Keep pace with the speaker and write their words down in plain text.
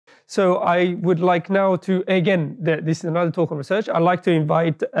So I would like now to, again, this is another talk on research. I'd like to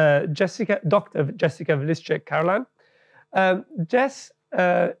invite Dr. Jessica Carolan. Jess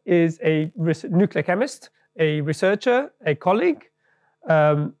is a nuclear chemist, a researcher, a colleague,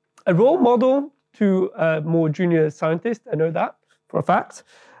 a role model to more junior scientists. I know that for a fact.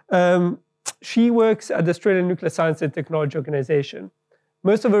 She works at the Australian Nuclear Science and Technology Organization.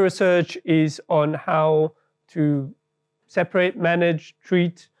 Most of her research is on how to separate, manage,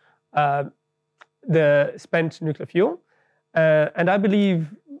 treat the spent nuclear fuel. And I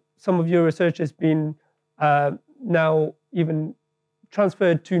believe some of your research has been now even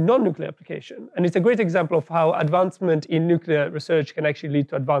transferred to non-nuclear application. And it's a great example of how advancement in nuclear research can actually lead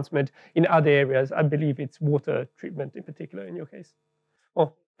to advancement in other areas. I believe it's water treatment in particular in your case.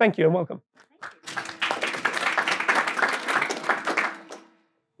 Well, thank you and welcome.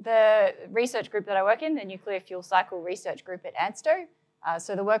 The research group that I work in, the Nuclear Fuel Cycle Research Group at ANSTO,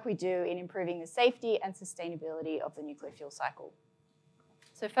 so the work we do in improving the safety and sustainability of the nuclear fuel cycle.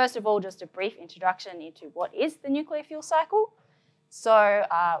 So first of all, just a brief introduction into what is the nuclear fuel cycle. So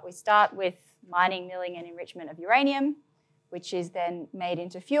we start with mining, milling, and enrichment of uranium, which is then made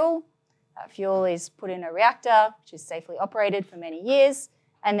into fuel. Fuel is put in a reactor, which is safely operated for many years,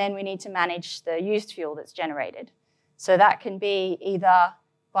 and then we need to manage the used fuel that's generated. So that can be either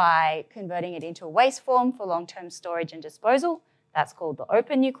by converting it into a waste form for long-term storage and disposal. That's called the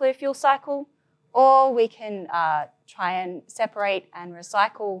open nuclear fuel cycle. Or we can try and separate and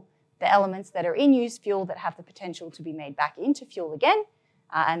recycle the elements that are in used fuel that have the potential to be made back into fuel again.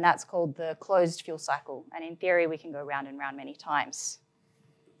 And that's called the closed fuel cycle. And in theory, we can go round and round many times.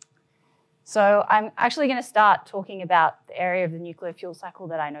 So I'm actually going to start talking about the area of the nuclear fuel cycle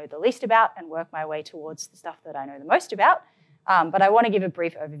that I know the least about and work my way towards the stuff that I know the most about. But I want to give a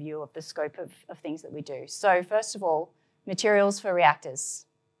brief overview of the scope of things that we do. So first of all, materials for reactors.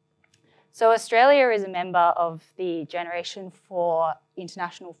 So Australia is a member of the Generation 4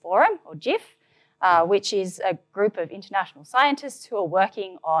 International Forum, or GIF, which is a group of international scientists who are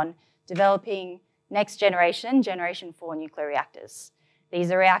working on developing next generation, Generation 4 nuclear reactors. These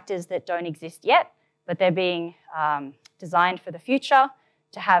are reactors that don't exist yet, but they're being designed for the future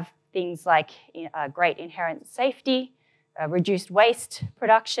to have things like great inherent safety, reduced waste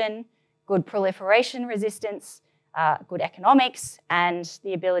production, good proliferation resistance, good economics, and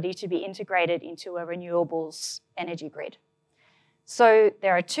the ability to be integrated into a renewables energy grid. So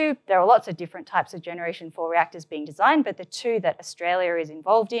there are lots of different types of Generation 4 reactors being designed, but the two that Australia is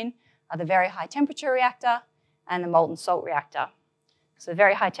involved in are the very high temperature reactor and the molten salt reactor. So the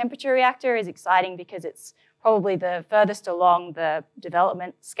very high temperature reactor is exciting because it's probably the furthest along the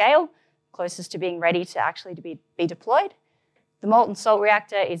development scale, closest to being ready to actually be deployed. The molten salt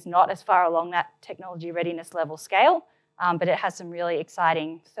reactor is not as far along that technology readiness level scale, but it has some really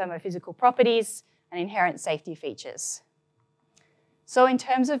exciting thermophysical properties and inherent safety features. So in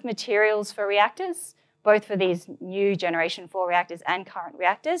terms of materials for reactors, both for these new Generation 4 reactors and current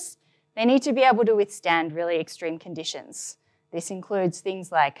reactors, they need to be able to withstand really extreme conditions. This includes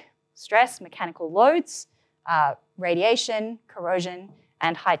things like stress, mechanical loads, radiation, corrosion,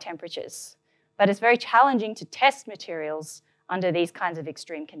 and high temperatures. But it's very challenging to test materials under these kinds of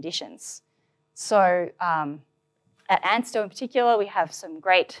extreme conditions. So at ANSTO in particular, we have some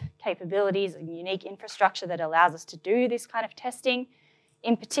great capabilities and unique infrastructure that allows us to do this kind of testing.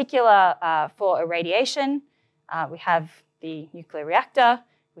 In particular, for irradiation, we have the nuclear reactor,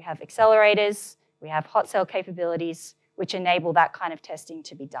 we have accelerators, we have hot cell capabilities, which enable that kind of testing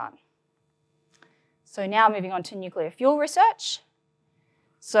to be done. So now moving on to nuclear fuel research.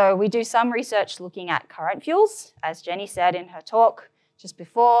 So we do some research looking at current fuels. As Jenny said in her talk just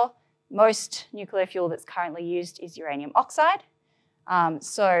before, most nuclear fuel that's currently used is uranium oxide.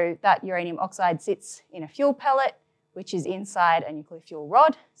 So that uranium oxide sits in a fuel pellet, which is inside a nuclear fuel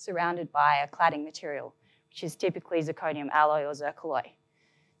rod surrounded by a cladding material, which is typically zirconium alloy or zircaloy.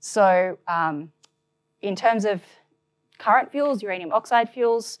 So in terms of current fuels, uranium oxide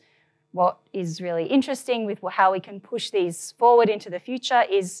fuels, what is really interesting with how we can push these forward into the future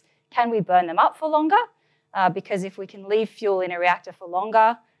is, can we burn them up for longer? Because if we can leave fuel in a reactor for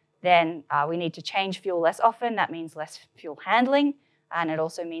longer, then we need to change fuel less often. That means less fuel handling, and it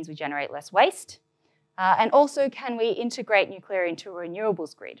also means we generate less waste. And also, can we integrate nuclear into a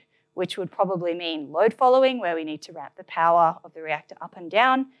renewables grid, which would probably mean load following, where we need to ramp the power of the reactor up and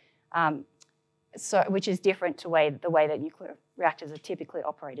down, which is different to the way that nuclear reactors are typically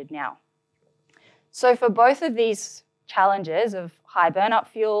operated now. So for both of these challenges of high burn-up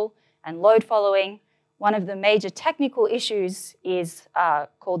fuel and load following, one of the major technical issues is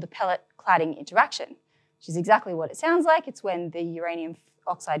called the pellet cladding interaction, which is exactly what it sounds like. It's when the uranium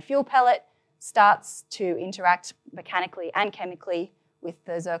oxide fuel pellet starts to interact mechanically and chemically with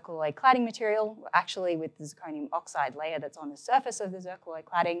the zircaloy cladding material, actually with the zirconium oxide layer that's on the surface of the zircaloy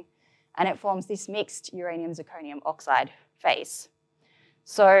cladding, and it forms this mixed uranium-zirconium oxide phase.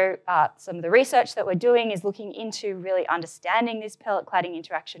 So some of the research that we're doing is looking into really understanding this pellet cladding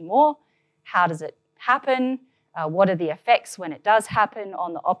interaction more. How does it happen? What are the effects when it does happen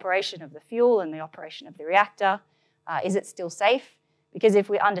on the operation of the fuel and the operation of the reactor? Is it still safe? Because if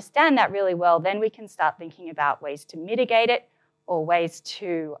we understand that really well, then we can start thinking about ways to mitigate it or ways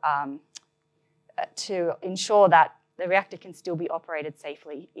to ensure that the reactor can still be operated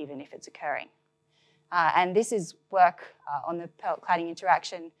safely even if it's occurring. And this is work on the pellet cladding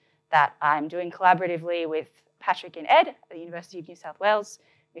interaction that I'm doing collaboratively with Patrick and Ed at the University of New South Wales.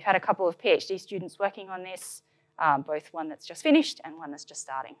 We've had a couple of PhD students working on this, both one that's just finished and one that's just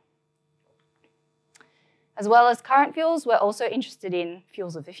starting. As well as current fuels, we're also interested in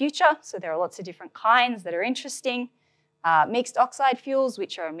fuels of the future. So there are lots of different kinds that are interesting. Mixed oxide fuels,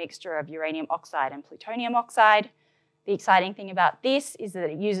 which are a mixture of uranium oxide and plutonium oxide. The exciting thing about this is that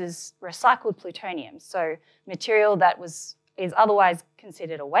it uses recycled plutonium. So material that is otherwise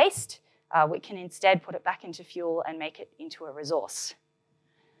considered a waste, we can instead put it back into fuel and make it into a resource.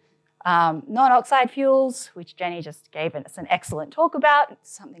 Non-oxide fuels, which Jenny just gave us an excellent talk about,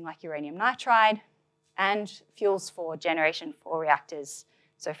 something like uranium nitride, and fuels for generation 4 reactors.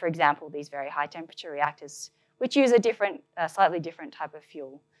 So for example, these very high temperature reactors, which use a slightly different type of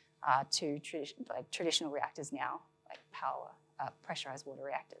fuel to traditional reactors now, like pressurized water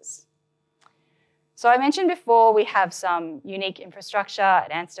reactors. So I mentioned before we have some unique infrastructure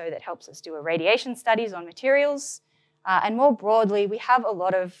at ANSTO that helps us do irradiation studies on materials. And more broadly, we have a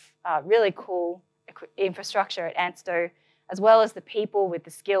lot of really cool infrastructure at ANSTO, as well as the people with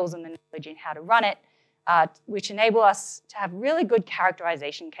the skills and the knowledge in how to run it, which enable us to have really good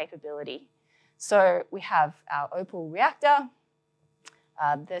characterization capability. So we have our Opal reactor,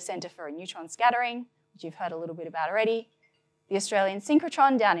 the Centre for Neutron Scattering, which you've heard a little bit about already, the Australian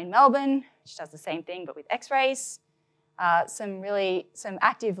Synchrotron down in Melbourne, which does the same thing but with X-rays, some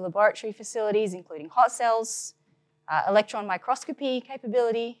active laboratory facilities, including hot cells, electron microscopy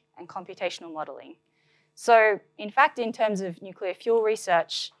capability, and computational modeling. So in fact, in terms of nuclear fuel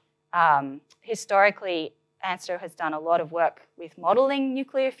research, historically, ANSTO has done a lot of work with modeling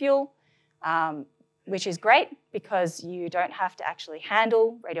nuclear fuel, which is great because you don't have to actually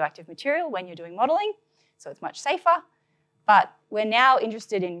handle radioactive material when you're doing modeling, so it's much safer. But we're now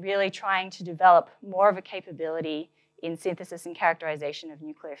interested in really trying to develop more of a capability in synthesis and characterization of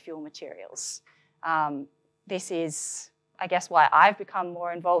nuclear fuel materials. This is, I guess, why I've become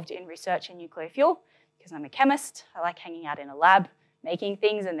more involved in research in nuclear fuel, because I'm a chemist. I like hanging out in a lab, making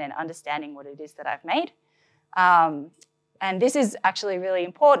things, and then understanding what it is that I've made. And this is actually really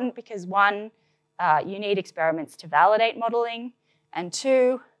important because one, you need experiments to validate modeling, and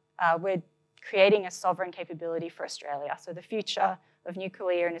two, we're creating a sovereign capability for Australia. So the future of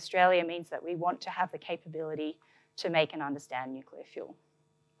nuclear in Australia means that we want to have the capability to make and understand nuclear fuel.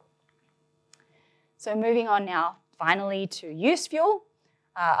 So moving on now, finally, to used fuel,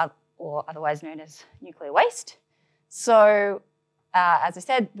 or otherwise known as nuclear waste. So as I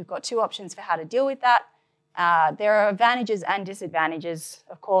said, we've got two options for how to deal with that. There are advantages and disadvantages,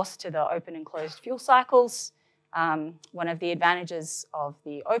 of course, to the open and closed fuel cycles. One of the advantages of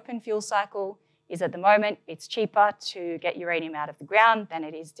the open fuel cycle is at the moment it's cheaper to get uranium out of the ground than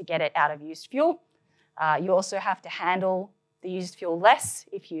it is to get it out of used fuel. You also have to handle the used fuel less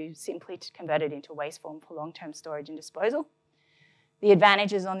if you simply convert it into waste form for long-term storage and disposal. The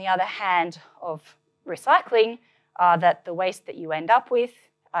advantages, on the other hand, of recycling are that the waste that you end up with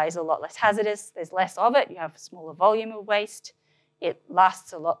is a lot less hazardous. There's less of it. You have a smaller volume of waste. It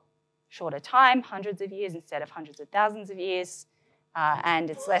lasts a lot shorter time, hundreds of years instead of hundreds of thousands of years,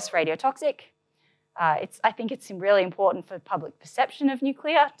 and it's less radiotoxic. I think it's really important for public perception of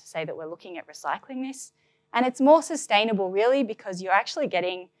nuclear to say that we're looking at recycling this. And it's more sustainable, really, because you're actually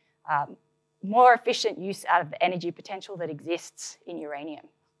getting more efficient use out of the energy potential that exists in uranium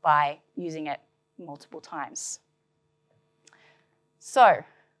by using it multiple times. So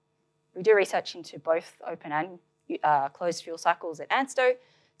we do research into both open and closed fuel cycles at ANSTO.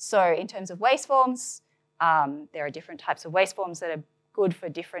 So in terms of waste forms, there are different types of waste forms that are good for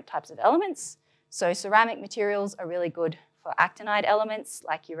different types of elements. So ceramic materials are really good for actinide elements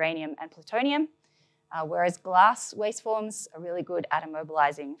like uranium and plutonium, whereas glass waste forms are really good at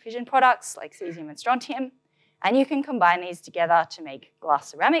immobilizing fission products like cesium and strontium. And you can combine these together to make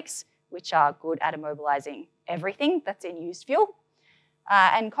glass ceramics, which are good at immobilizing everything that's in used fuel.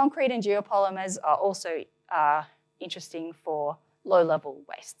 And concrete and geopolymers are also interesting for low-level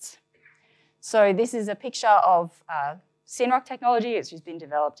wastes. So this is a picture of synrock technology, which has been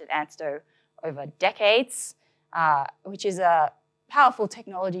developed at ANSTO over decades, which is a powerful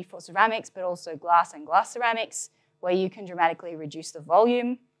technology for ceramics, but also glass and glass ceramics, where you can dramatically reduce the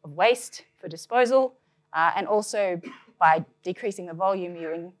volume of waste for disposal, and also by decreasing the volume,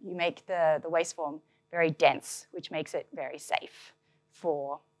 you make the waste form very dense, which makes it very safe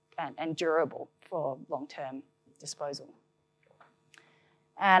for and durable for long-term disposal.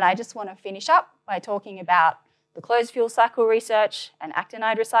 And I just want to finish up by talking about the closed fuel cycle research and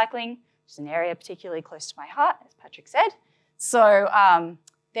actinide recycling, which is an area particularly close to my heart, as Patrick said. So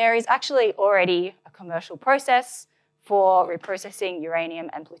there is actually already a commercial process for reprocessing uranium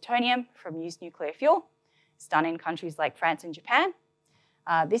and plutonium from used nuclear fuel. It's done in countries like France and Japan.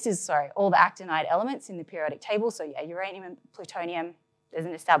 This is, all the actinide elements in the periodic table. So yeah, uranium and plutonium, there's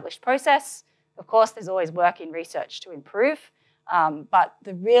an established process. Of course, there's always work in research to improve. But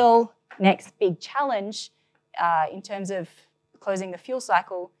the real next big challenge in terms of closing the fuel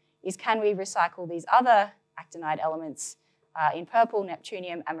cycle is, can we recycle these other actinide elements in purple,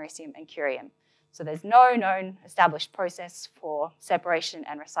 neptunium, americium, and curium? So there's no known established process for separation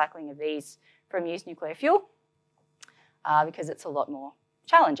and recycling of these from used nuclear fuel because it's a lot more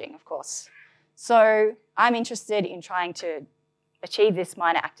challenging, of course. So I'm interested in trying to achieve this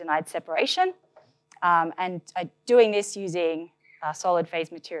minor actinide separation and doing this using solid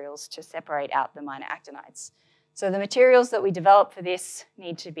phase materials to separate out the minor actinides. So the materials that we develop for this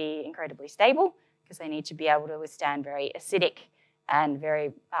need to be incredibly stable because they need to be able to withstand very acidic and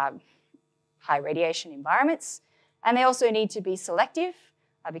very high radiation environments. And they also need to be selective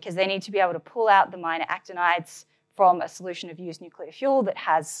because they need to be able to pull out the minor actinides from a solution of used nuclear fuel that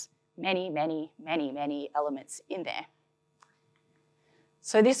has many, many, many, many elements in there.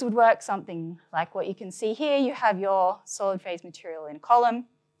 So this would work something like what you can see here. You have your solid phase material in a column.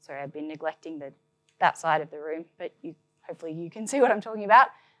 Sorry, I've been neglecting that side of the room, but hopefully you can see what I'm talking about.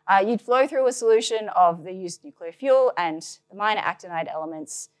 You'd flow through a solution of the used nuclear fuel, and the minor actinide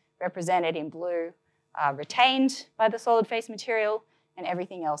elements represented in blue are retained by the solid phase material, and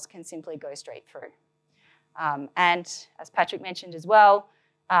everything else can simply go straight through. And as Patrick mentioned as well,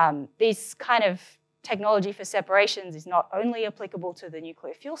 this kind of technology for separations is not only applicable to the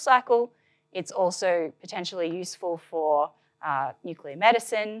nuclear fuel cycle, it's also potentially useful for nuclear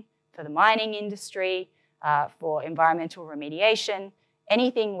medicine, for the mining industry, for environmental remediation,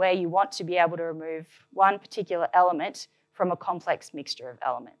 anything where you want to be able to remove one particular element from a complex mixture of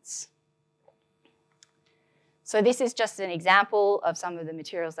elements. So this is just an example of some of the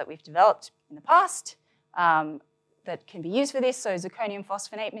materials that we've developed in the past that can be used for this. So zirconium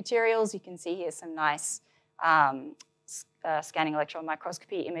phosphonate materials, you can see here some nice scanning electron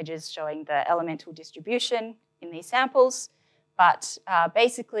microscopy images showing the elemental distribution in these samples. But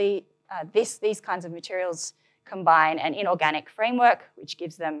basically, these kinds of materials combine an inorganic framework, which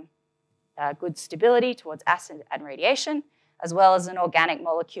gives them good stability towards acid and radiation, as well as an organic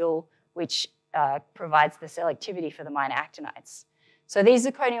molecule, which provides the selectivity for the minor actinides. So these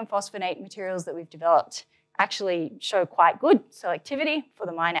zirconium phosphonate materials that we've developed actually show quite good selectivity for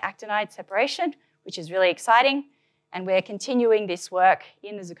the minor actinide separation, which is really exciting. And we're continuing this work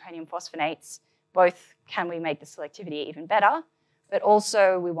in the zirconium phosphonates. Both can we make the selectivity even better, but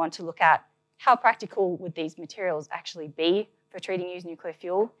also we want to look at how practical would these materials actually be for treating used nuclear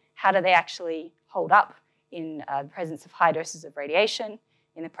fuel? How do they actually hold up in the presence of high doses of radiation,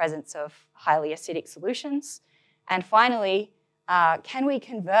 in the presence of highly acidic solutions? And finally, can we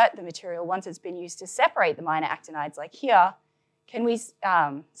convert the material once it's been used to separate the minor actinides like here? Can we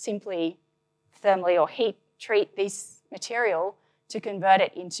simply thermally or heat treat this material to convert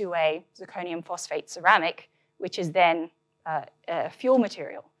it into a zirconium phosphate ceramic, which is then a fuel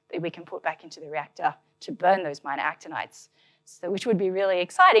material that we can put back into the reactor to burn those minor actinides? So, which would be really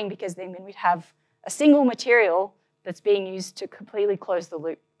exciting because then we'd have a single material that's being used to completely close the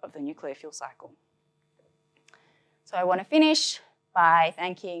loop of the nuclear fuel cycle. So I want to finish by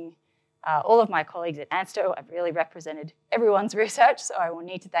thanking all of my colleagues at ANSTO. I've really represented everyone's research, so I will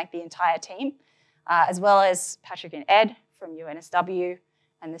need to thank the entire team, as well as Patrick and Ed from UNSW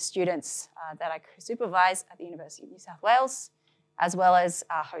and the students that I supervise at the University of New South Wales, as well as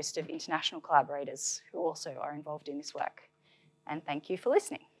a host of international collaborators who also are involved in this work. And thank you for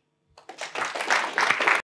listening.